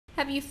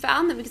Have you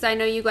found that, because I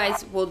know you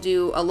guys will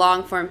do a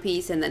long form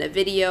piece and then a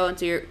video, and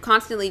so you're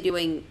constantly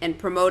doing and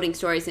promoting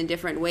stories in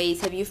different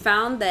ways, have you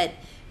found that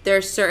there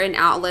are certain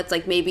outlets,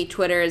 like maybe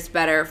Twitter is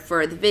better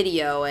for the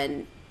video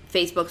and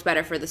Facebook's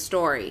better for the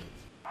story?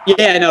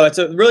 Yeah, no, it's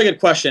a really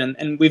good question,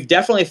 and we've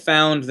definitely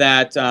found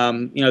that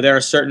there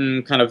are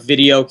certain kind of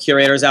video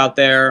curators out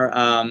there.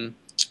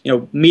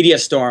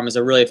 MediaStorm is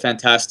a really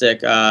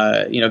fantastic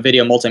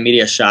video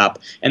multimedia shop,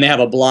 and they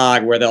have a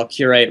blog where they'll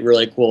curate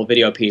really cool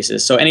video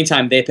pieces. So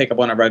anytime they pick up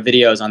one of our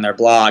videos on their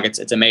blog,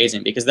 it's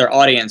amazing because their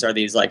audience are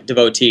these like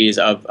devotees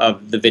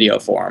of the video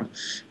form.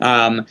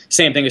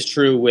 Same thing is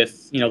true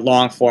with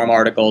long form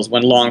articles.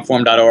 When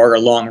longform.org or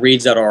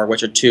longreads.org,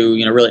 which are two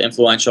really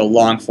influential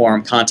long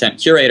form content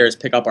curators,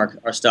 pick up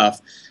our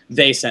stuff,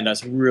 they send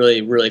us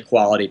really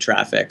quality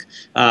traffic.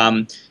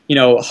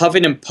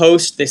 Huffington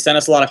Post, they send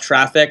us a lot of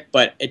traffic,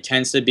 but it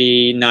tends to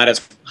be not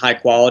as high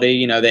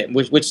quality,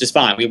 which is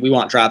fine. We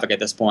want traffic at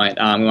this point.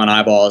 We want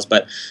eyeballs,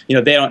 but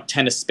they don't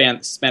tend to spend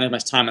as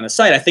much time on the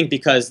site. I think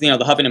because the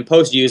Huffington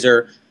Post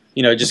user,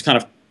 just kind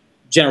of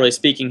generally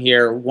speaking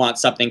here,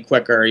 wants something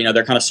quicker.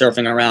 They're kind of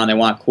surfing around. They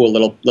want cool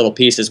little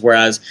pieces,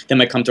 whereas they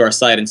might come to our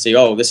site and see,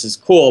 oh, this is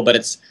cool, but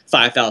it's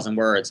 5,000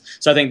 words.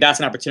 So I think that's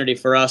an opportunity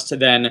for us to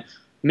then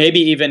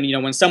maybe even,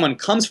 when someone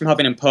comes from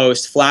Huffington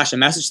Post, flash a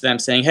message to them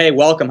saying, hey,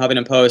 welcome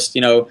Huffington Post,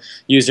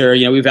 user,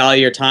 we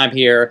value your time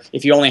here.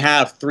 If you only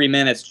have 3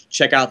 minutes,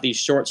 check out these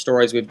short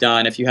stories we've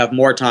done. If you have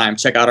more time,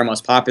 check out our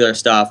most popular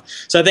stuff.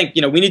 So I think,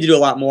 we need to do a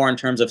lot more in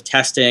terms of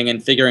testing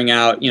and figuring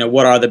out,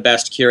 what are the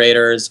best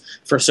curators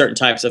for certain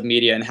types of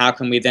media, and how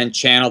can we then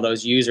channel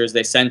those users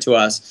they send to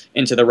us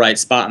into the right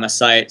spot on the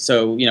site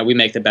so, we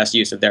make the best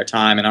use of their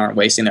time and aren't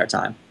wasting their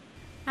time.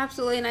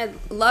 Absolutely, and I'd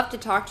love to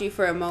talk to you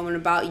for a moment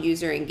about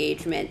user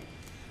engagement.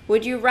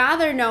 Would you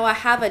rather, Noah,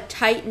 have a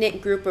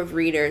tight-knit group of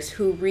readers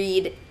who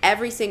read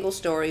every single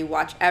story,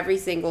 watch every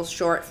single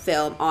short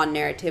film on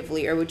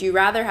Narratively, or would you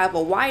rather have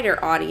a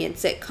wider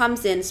audience that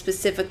comes in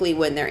specifically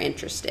when they're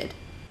interested?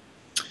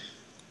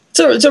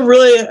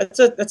 It's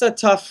a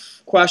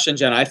tough question,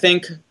 Jenna. I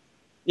think,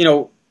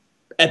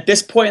 at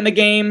this point in the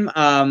game,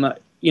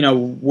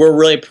 we're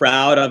really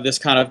proud of this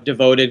kind of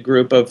devoted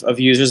group of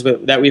users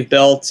that we've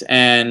built,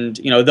 and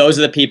those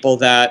are the people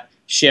that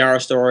share our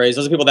stories.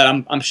 Those are people that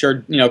I'm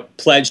sure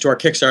pledged to our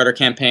Kickstarter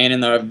campaign in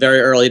the very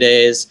early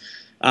days.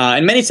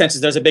 In many senses,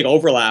 there's a big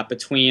overlap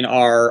between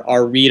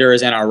our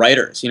readers and our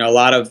writers.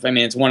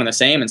 It's one and the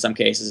same in some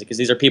cases, because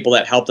these are people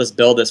that helped us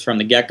build this from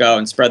the get-go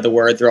and spread the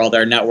word through all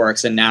their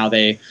networks, and now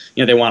they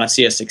want to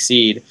see us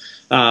succeed.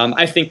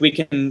 I think we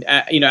can,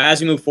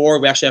 as we move forward,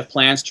 we actually have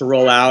plans to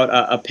roll out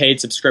a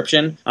paid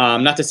subscription.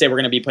 Not to say we're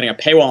going to be putting a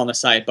paywall on the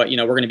site, but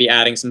we're going to be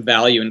adding some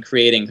value and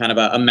creating kind of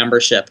a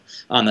membership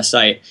on the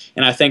site.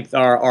 And I think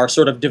our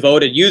sort of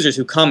devoted users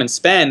who come and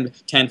spend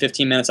 10,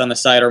 15 minutes on the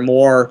site or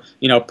more,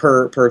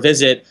 per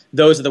visit,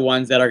 those are the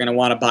ones that are going to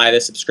want to buy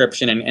this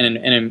subscription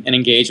and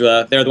engage with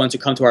us. They're the ones who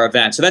come to our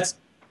event. So that's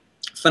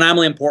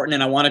phenomenally important,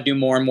 and I want to do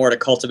more and more to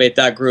cultivate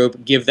that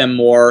group, give them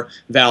more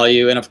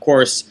value, and of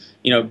course,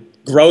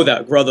 grow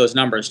those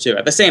numbers too.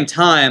 At the same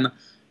time,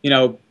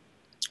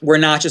 we're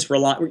not just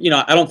reliant.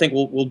 I don't think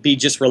we'll be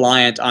just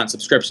reliant on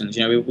subscriptions.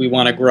 We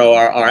want to grow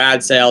our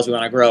ad sales. We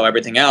want to grow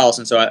everything else,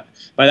 and so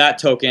by that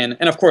token,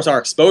 and of course our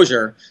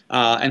exposure.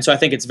 And so I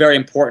think it's very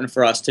important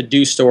for us to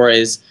do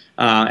stories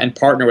and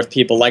partner with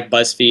people like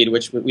BuzzFeed,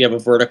 which we have a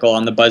vertical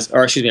on the a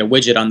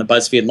widget on the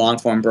BuzzFeed long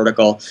form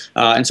vertical.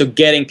 And so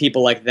getting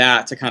people like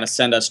that to kind of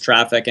send us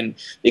traffic, and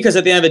because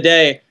at the end of the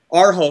day,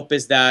 our hope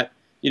is that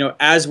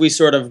as we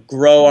sort of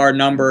grow our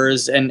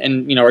numbers and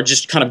or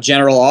just kind of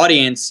general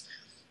audience,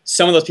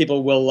 some of those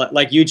people will,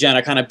 like you,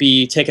 Jenna, kind of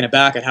be taken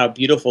aback at how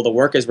beautiful the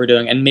work is we're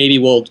doing, and maybe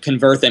we'll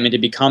convert them into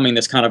becoming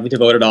this kind of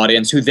devoted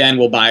audience who then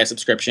will buy a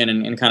subscription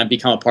and kind of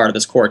become a part of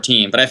this core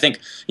team. But I think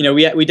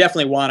we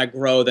definitely want to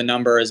grow the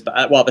numbers,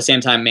 while at the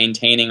same time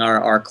maintaining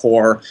our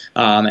core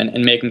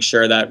and making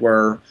sure that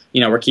we're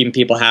keeping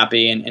people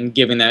happy and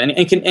giving them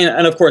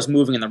and of course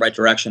moving in the right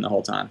direction the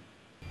whole time.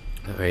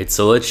 All right,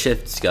 so let's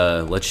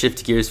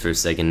shift gears for a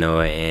second,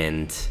 Noah,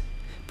 and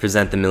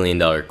present the $1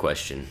 million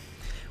question.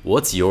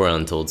 What's your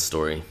untold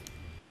story?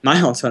 My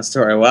untold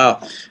story,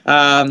 wow.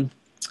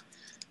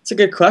 It's a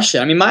good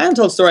question. My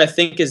untold story, I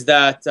think, is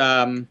that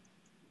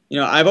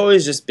I've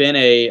always just been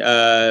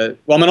I'm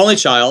an only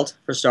child,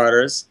 for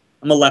starters.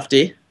 I'm a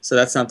lefty, so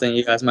that's something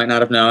you guys might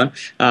not have known.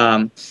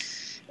 I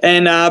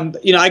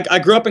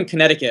grew up in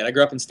Connecticut. I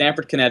grew up in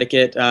Stamford,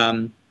 Connecticut.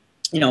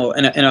 In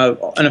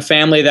a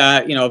family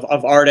that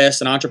of artists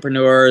and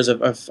entrepreneurs,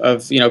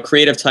 of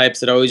creative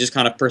types that always just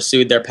kind of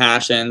pursued their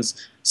passions,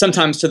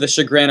 sometimes to the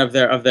chagrin of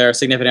their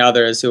significant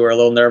others who were a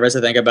little nervous, I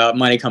think, about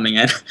money coming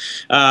in.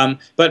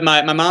 But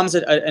my mom's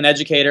an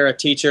educator, a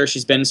teacher.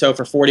 She's been so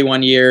for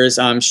 41 years.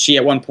 She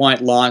at one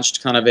point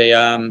launched kind of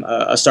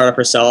a startup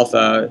herself,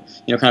 kind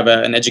of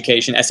an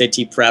education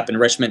SAT prep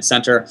enrichment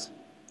center.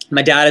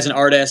 my dad is an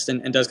artist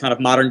and does kind of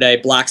modern day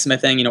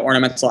blacksmithing,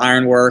 ornamental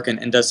ironwork,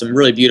 and does some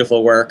really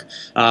beautiful work.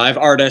 I have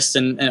artists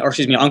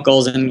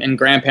uncles and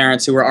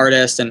grandparents who were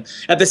artists, and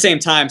at the same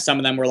time, some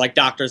of them were like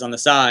doctors on the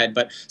side.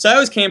 But so I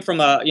always came from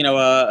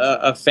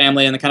a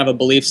family and kind of a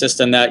belief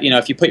system that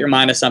if you put your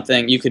mind to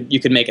something, you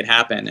could make it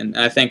happen. And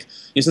I think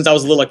since I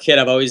was a little kid,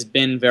 I've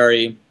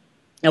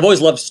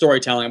always loved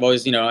storytelling. I've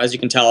always, as you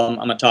can tell,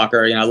 I'm a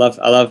talker. I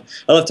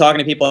love talking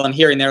to people and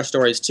hearing their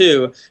stories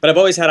too. But I've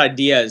always had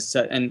ideas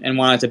and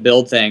wanted to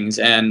build things.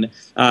 And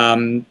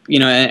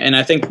and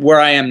I think where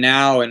I am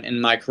now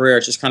in my career,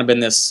 it's just kind of been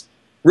this.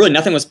 Really,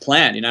 nothing was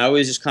planned. I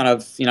always just kind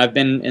of, I've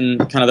been in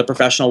kind of the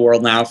professional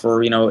world now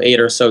for 8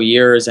 or so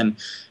years, and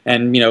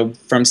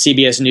from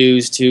CBS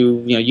News to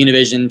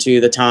Univision to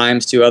the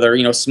Times to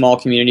other small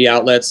community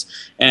outlets,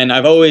 and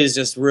I've always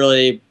just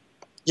really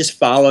just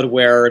followed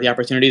where the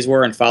opportunities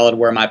were and followed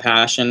where my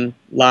passion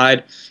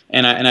lied.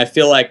 And I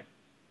feel like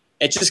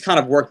it just kind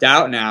of worked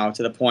out now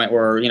to the point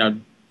where,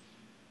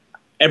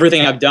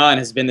 everything I've done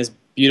has been this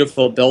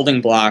beautiful building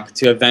block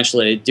to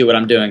eventually do what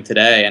I'm doing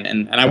today.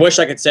 And I wish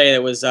I could say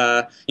it was,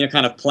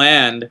 kind of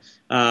planned,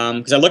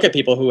 because I look at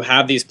people who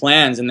have these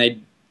plans and they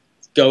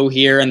go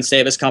here and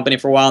save this company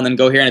for a while and then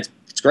go here, and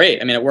it's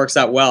great. I mean, it works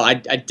out well. I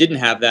didn't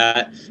have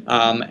that,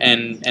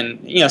 and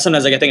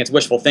sometimes I think it's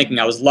wishful thinking.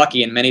 I was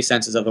lucky in many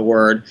senses of the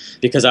word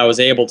because I was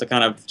able to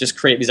kind of just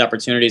create these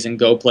opportunities and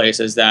go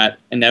places that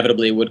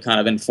inevitably would kind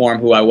of inform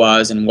who I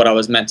was and what I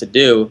was meant to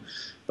do.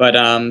 But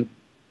I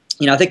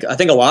think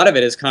a lot of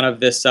it is kind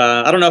of this.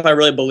 I don't know if I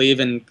really believe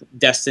in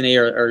destiny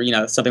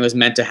or something was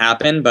meant to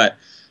happen, but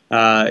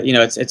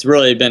it's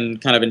really been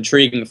kind of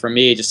intriguing for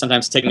me. Just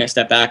sometimes taking a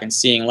step back and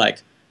seeing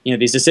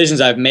these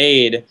decisions I've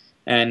made.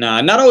 And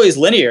not always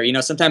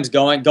linear, sometimes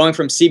going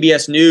from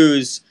CBS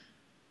News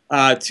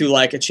to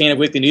like a chain of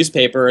weekly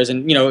newspapers,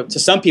 and to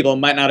some people it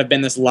might not have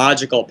been this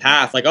logical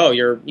path. Like, oh,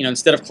 you're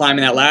instead of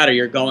climbing that ladder,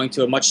 you're going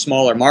to a much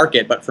smaller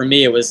market. But for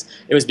me, it was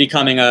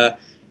becoming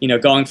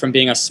going from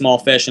being a small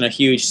fish in a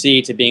huge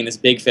sea to being this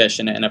big fish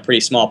in a pretty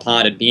small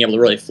pond and being able to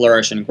really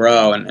flourish and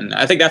grow. And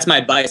I think that's my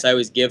advice I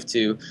always give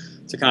to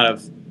kind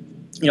of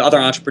other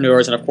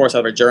entrepreneurs and of course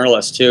other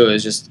journalists too,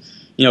 is just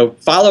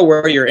follow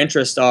where your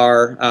interests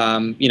are.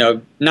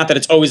 Not that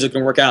it's always going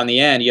to work out in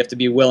the end. You have to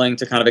be willing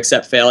to kind of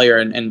accept failure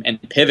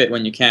and pivot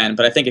when you can.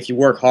 But I think if you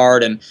work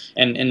hard and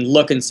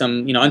look in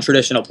some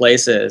untraditional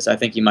places, I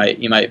think you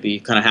might be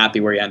kind of happy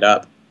where you end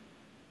up.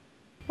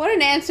 What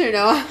an answer,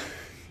 Noah.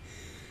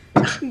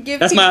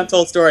 That's my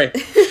untold story.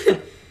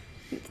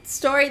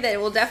 Story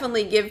that will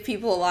definitely give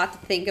people a lot to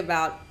think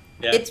about.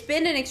 Yeah. It's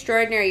been an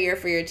extraordinary year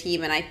for your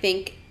team, and I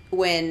think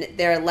when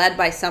they're led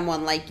by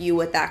someone like you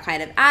with that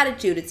kind of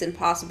attitude, it's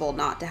impossible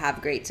not to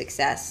have great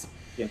success.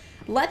 Yeah.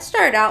 Let's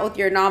start out with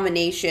your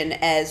nomination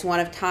as one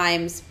of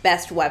Time's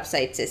best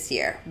websites this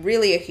year.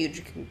 Really a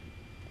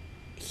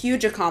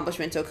huge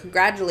accomplishment, so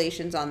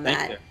congratulations on that.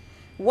 Thank you.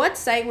 What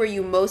site were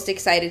you most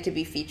excited to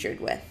be featured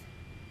with?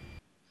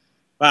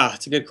 Wow,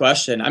 it's a good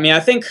question. I mean, I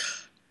think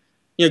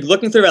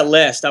looking through that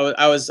list,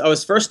 I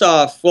was first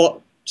off,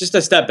 well, just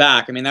a step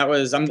back. I mean,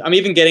 I'm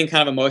even getting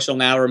kind of emotional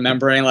now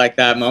remembering like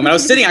that moment. I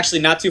was sitting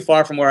actually not too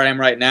far from where I am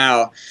right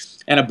now,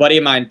 and a buddy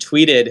of mine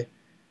tweeted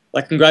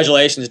like,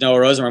 "Congratulations, Noah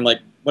Rosenberg." I'm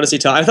like, what is he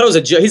talking? I thought it was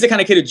a joke. He's the kind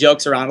of kid who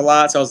jokes around a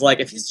lot, so I was like,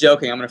 if he's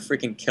joking, I'm gonna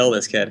freaking kill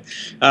this kid.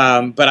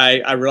 But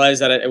I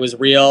realized that it was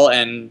real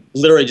and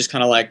literally just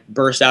kind of like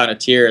burst out into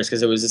tears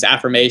because it was this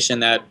affirmation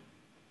that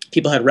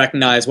people had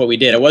recognized what we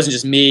did. It wasn't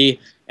just me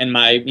and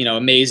my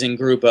amazing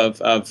group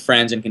of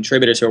friends and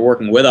contributors who are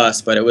working with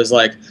us, but it was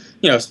like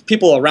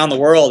people around the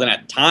world and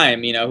at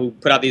Time who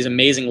put out these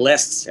amazing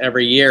lists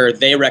every year.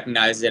 They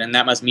recognized it, and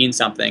that must mean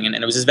something. And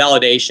it was this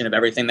validation of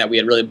everything that we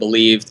had really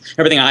believed,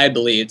 everything I had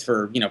believed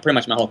for pretty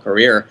much my whole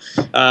career.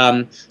 So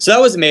that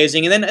was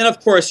amazing. And then of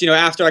course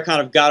after I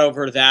kind of got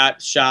over that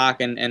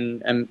shock and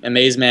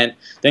amazement,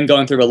 then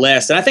going through a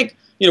list, and I think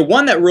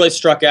one that really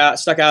stuck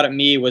out at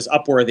me was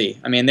Upworthy.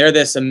 I mean, they're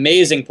this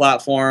amazing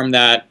platform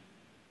that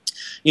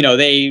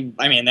they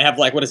have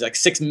like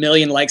 6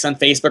 million likes on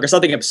Facebook or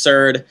something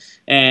absurd,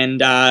 and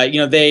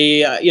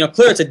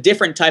clearly it's a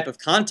different type of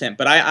content.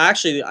 But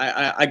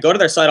I go to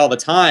their site all the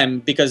time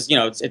because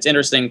it's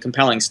interesting,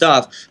 compelling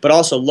stuff, but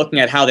also looking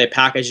at how they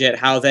package it,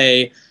 how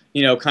they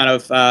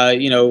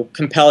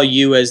compel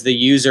you as the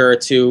user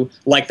to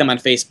like them on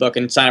Facebook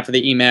and sign up for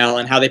the email,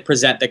 and how they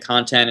present the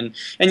content,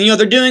 and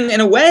they're doing in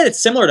a way that's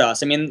similar to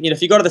us. I mean,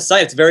 if you go to the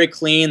site, it's very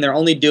clean. They're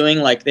only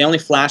doing they only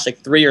flash like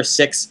 3 or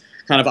 6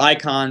 kind of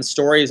icon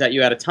stories at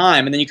you at a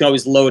time, and then you can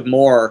always load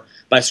more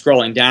by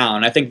scrolling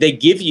down. I think they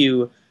give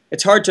you,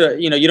 it's hard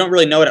to, you don't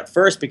really know it at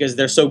first because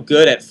they're so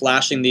good at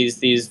flashing these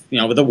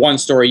the one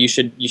story you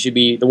should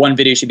be, the one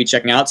video you should be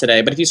checking out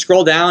today. But if you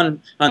scroll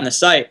down on the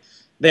site,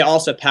 they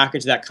also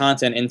package that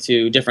content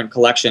into different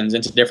collections,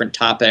 into different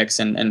topics,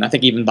 and I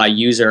think even by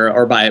user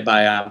or by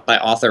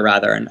author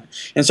rather.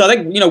 And so I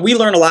think we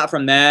learn a lot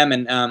from them,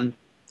 and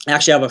I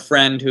actually have a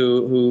friend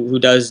who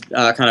does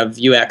kind of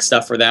UX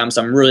stuff for them,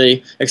 so I'm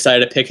really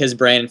excited to pick his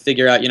brain and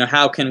figure out,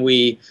 how can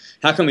we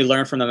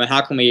learn from them, and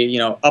how can we,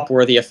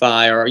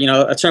 Upworthyify, or,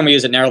 a term we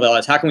use at Narrowville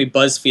is how can we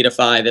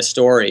BuzzFeedify this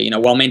story,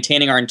 while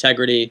maintaining our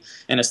integrity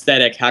and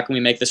aesthetic. How can we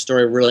make the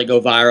story really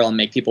go viral and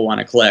make people want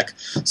to click?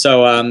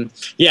 So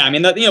yeah, I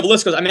mean, the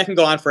list goes. I mean, I can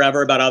go on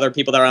forever about other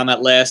people that are on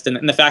that list,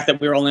 and the fact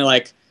that we were only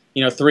like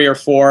 3 or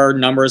 4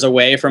 numbers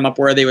away from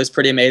Upworthy was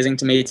pretty amazing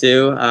to me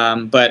too.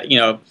 But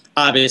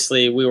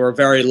obviously we were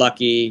very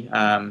lucky.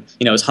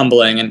 It was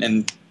humbling,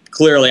 and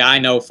clearly I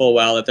know full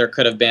well that there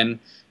could have been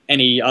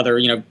any other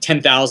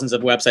 10,000s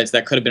of websites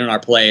that could have been in our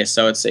place.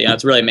 So it's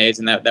it's really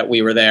amazing that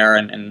we were there,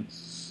 and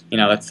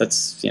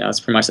that's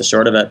pretty much the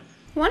short of it.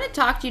 I want to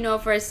talk to you,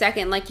 for a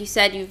second. Like you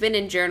said, you've been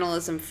in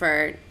journalism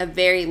for a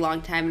very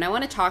long time, and I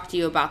want to talk to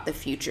you about the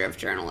future of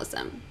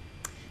journalism.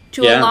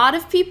 To a lot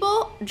of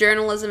people,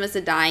 journalism is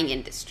a dying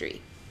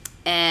industry.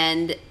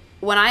 And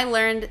when I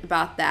learned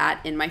about that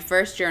in my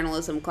first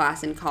journalism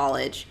class in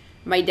college,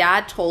 my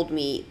dad told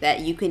me that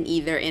you can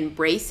either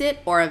embrace it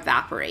or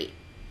evaporate.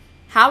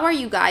 How are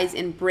you guys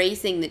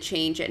embracing the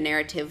change at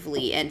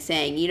Narratively and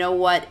saying, you know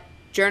what,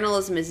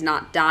 journalism is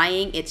not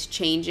dying, it's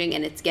changing,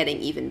 and it's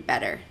getting even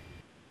better?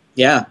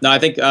 Yeah, no, I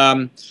think,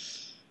 I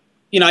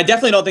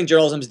definitely don't think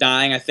journalism is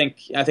dying. I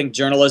think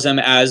journalism,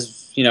 as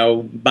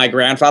my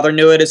grandfather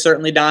knew it, is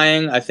certainly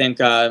dying. I think,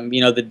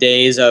 the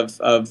days of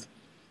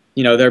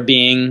there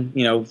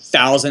being,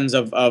 thousands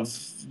of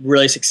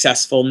really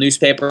successful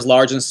newspapers,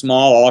 large and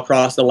small, all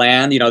across the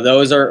land,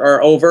 those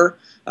are over.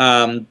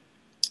 But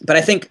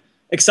I think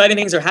exciting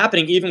things are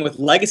happening even with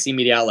legacy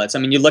media outlets. I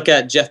mean, you look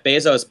at Jeff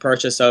Bezos'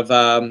 purchase of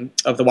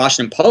the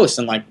Washington Post,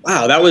 and like,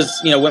 wow, that was,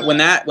 when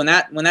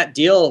that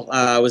deal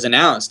was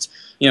announced,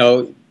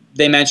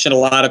 they mentioned a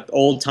lot of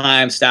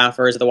old-time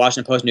staffers at the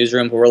Washington Post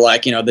newsroom who were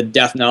like, the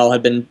death knell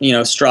had been,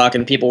 struck,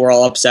 and people were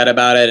all upset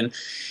about it.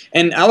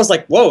 And I was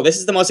like, whoa, this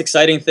is the most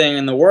exciting thing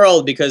in the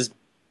world, because,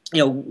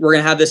 we're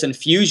going to have this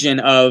infusion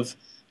of,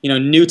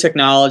 new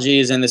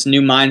technologies and this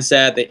new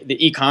mindset,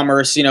 the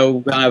e-commerce,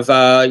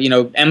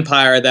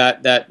 empire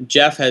that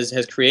Jeff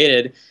has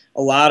created.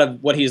 A lot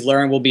of what he's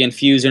learned will be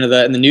infused into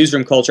the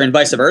newsroom culture, and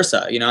vice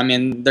versa. I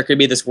mean, there could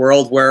be this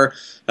world where,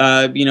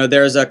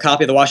 there's a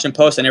copy of the Washington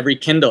Post on every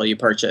Kindle you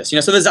purchase.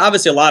 So there's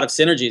obviously a lot of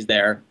synergies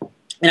there.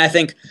 And I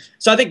think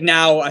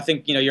now,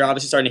 you're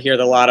obviously starting to hear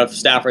that a lot of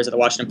staffers at the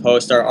Washington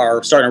Post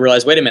are starting to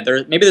realize, wait a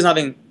minute, there's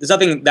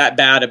nothing that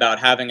bad about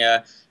having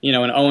an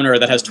owner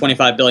that has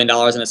 $25 billion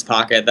in his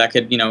pocket that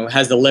could,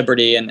 has the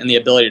liberty and the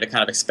ability to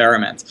kind of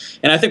experiment.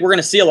 And I think we're going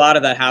to see a lot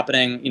of that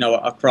happening,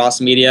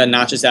 across media,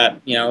 not just at,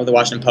 the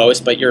Washington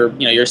Post, but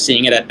you're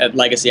seeing it at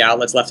legacy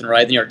outlets left and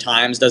right. The New York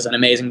Times does an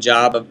amazing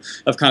job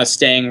of kind of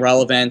staying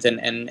relevant and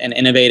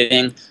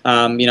innovating,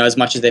 as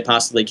much as they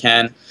possibly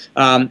can.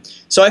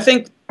 So I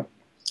think,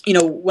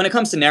 when it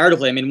comes to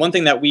Narratively, I mean, one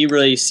thing that we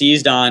really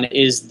seized on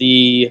is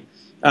the,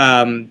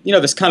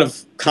 this kind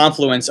of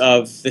confluence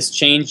of this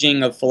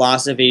changing of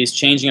philosophies,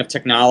 changing of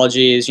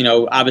technologies,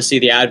 obviously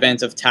the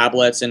advent of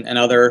tablets and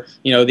other,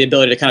 the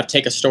ability to kind of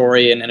take a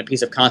story and a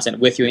piece of content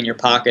with you in your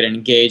pocket and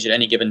engage at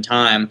any given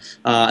time.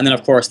 And then,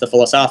 of course, the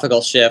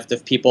philosophical shift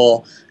of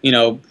people,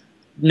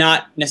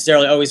 not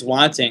necessarily always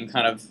wanting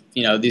kind of,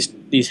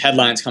 these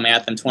headlines coming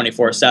at them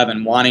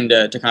 24/7, wanting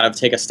to kind of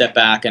take a step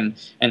back and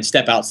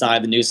step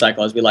outside the news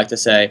cycle, as we like to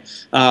say.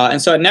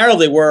 And so at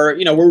Narrowly,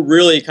 we're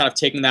really kind of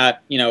taking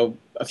that,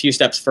 a few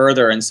steps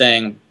further and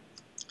saying,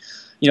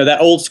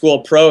 that old school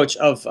approach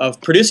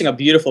of producing a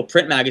beautiful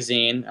print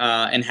magazine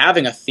and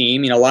having a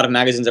theme. A lot of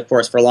magazines, of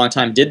course, for a long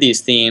time did these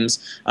themes.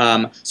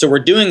 So we're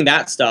doing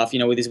that stuff,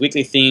 with these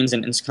weekly themes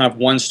and it's kind of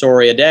one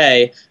story a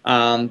day.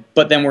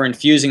 But then we're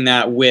infusing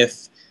that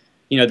with,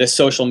 this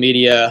social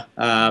media,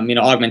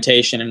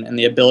 augmentation and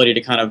the ability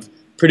to kind of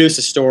produce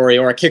a story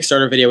or a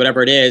Kickstarter video,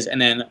 whatever it is,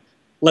 and then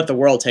let the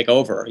world take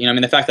over. I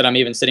mean, the fact that I'm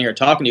even sitting here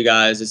talking to you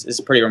guys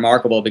is pretty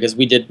remarkable, because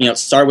we did,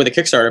 start with a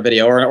Kickstarter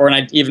video, or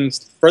even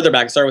further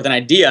back, start with an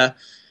idea,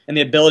 and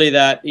the ability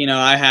that,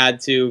 I had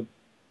to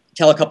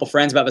tell a couple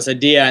friends about this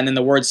idea, and then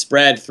the word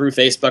spread through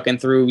Facebook and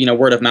through,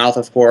 word of mouth,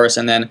 of course.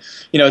 And then,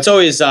 it's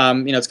always,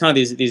 it's kind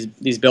of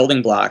these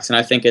building blocks. And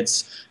I think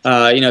it's,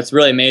 it's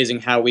really amazing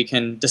how we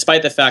can,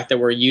 despite the fact that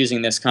we're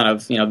using this kind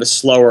of, the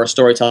slower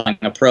storytelling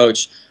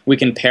approach, we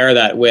can pair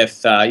that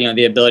with,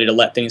 the ability to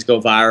let things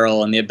go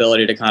viral and the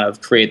ability to kind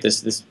of create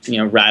this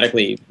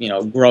radically,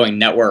 growing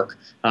network.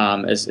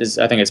 Is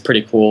I think it's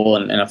pretty cool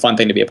and a fun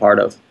thing to be a part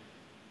of.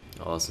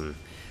 Awesome.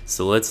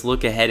 So let's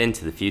look ahead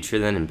into the future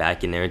then, and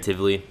back in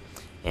Narratively.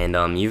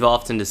 And you've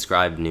often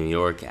described New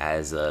York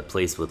as a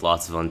place with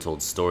lots of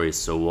untold stories.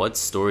 So what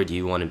story do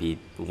you want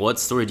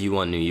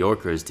New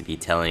Yorkers to be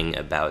telling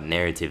about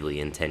Narratively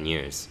in 10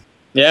 years?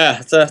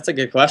 Yeah, that's a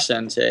good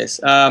question,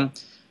 Chase. I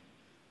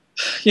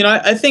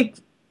think,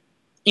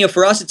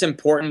 for us it's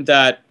important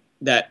that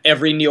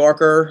every New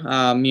Yorker,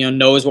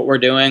 knows what we're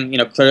doing.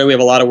 Clearly we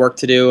have a lot of work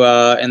to do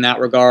in that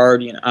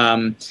regard.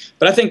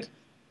 But I think,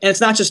 and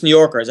it's not just New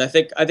Yorkers. I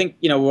think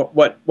you know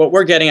what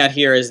we're getting at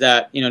here is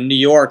that you know New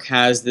York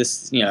has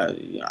this you know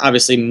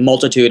obviously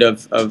multitude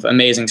of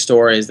amazing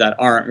stories that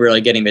aren't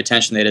really getting the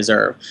attention they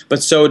deserve,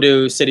 but so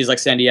do cities like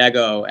San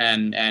Diego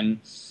and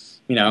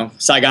you know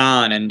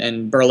Saigon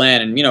and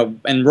Berlin and you know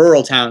and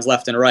rural towns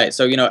left and right.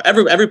 So you know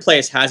every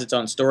place has its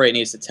own story it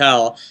needs to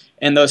tell,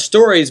 and those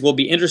stories will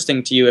be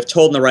interesting to you if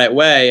told in the right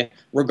way,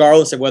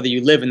 regardless of whether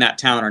you live in that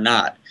town or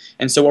not.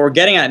 And so what we're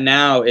getting at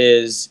now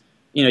is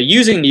you know,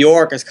 using New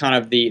York as kind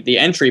of the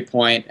entry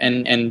point,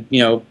 and you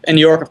know, and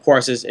New York, of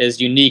course, is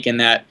unique in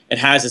that it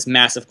has this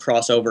massive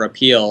crossover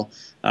appeal.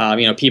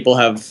 You know, people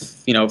have,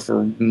 you know,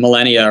 for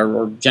millennia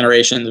or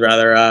generations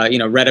rather, you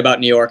know, read about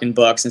New York in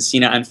books and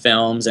seen it on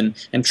films and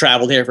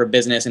traveled here for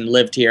business and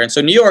lived here. And so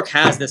New York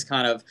has this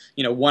kind of,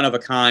 you know, one of a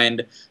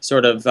kind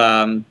sort of,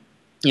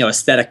 you know,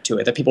 aesthetic to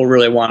it that people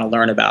really want to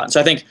learn about. And so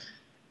I think,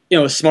 you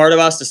know, it was smart of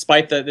us,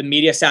 despite the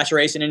media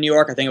saturation in New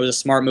York. I think it was a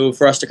smart move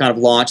for us to kind of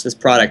launch this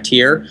product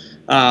here.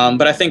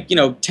 But I think, you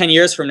know, 10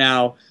 years from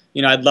now,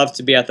 you know, I'd love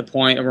to be at the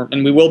point,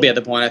 and we will be at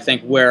the point, I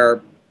think,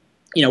 where,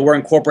 you know, we're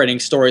incorporating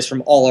stories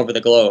from all over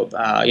the globe.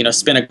 You know,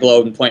 spin a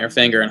globe and point your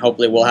finger, and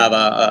hopefully we'll have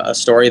a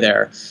story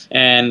there.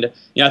 And,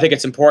 you know, I think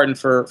it's important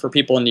for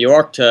people in New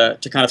York to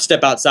kind of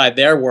step outside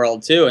their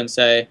world, too, and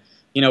say,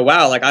 you know,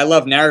 wow, like, I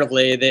love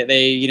narratively.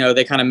 They you know,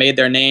 they kind of made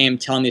their name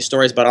telling these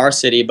stories about our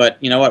city, but,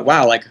 you know what,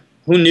 wow, like,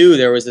 who knew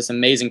there was this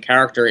amazing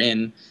character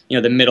in, you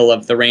know, the middle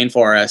of the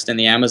rainforest in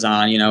the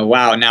Amazon? You know,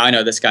 wow, now I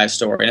know this guy's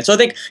story. And so I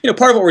think, you know,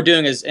 part of what we're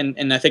doing is,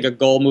 and I think a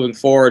goal moving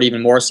forward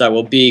even more so,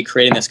 will be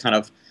creating this kind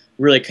of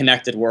really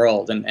connected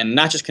world, and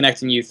not just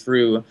connecting you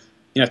through,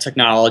 you know,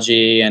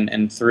 technology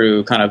and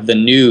through kind of the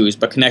news,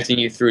 but connecting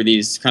you through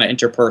these kind of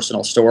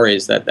interpersonal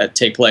stories that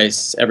take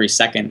place every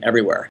second,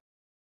 everywhere.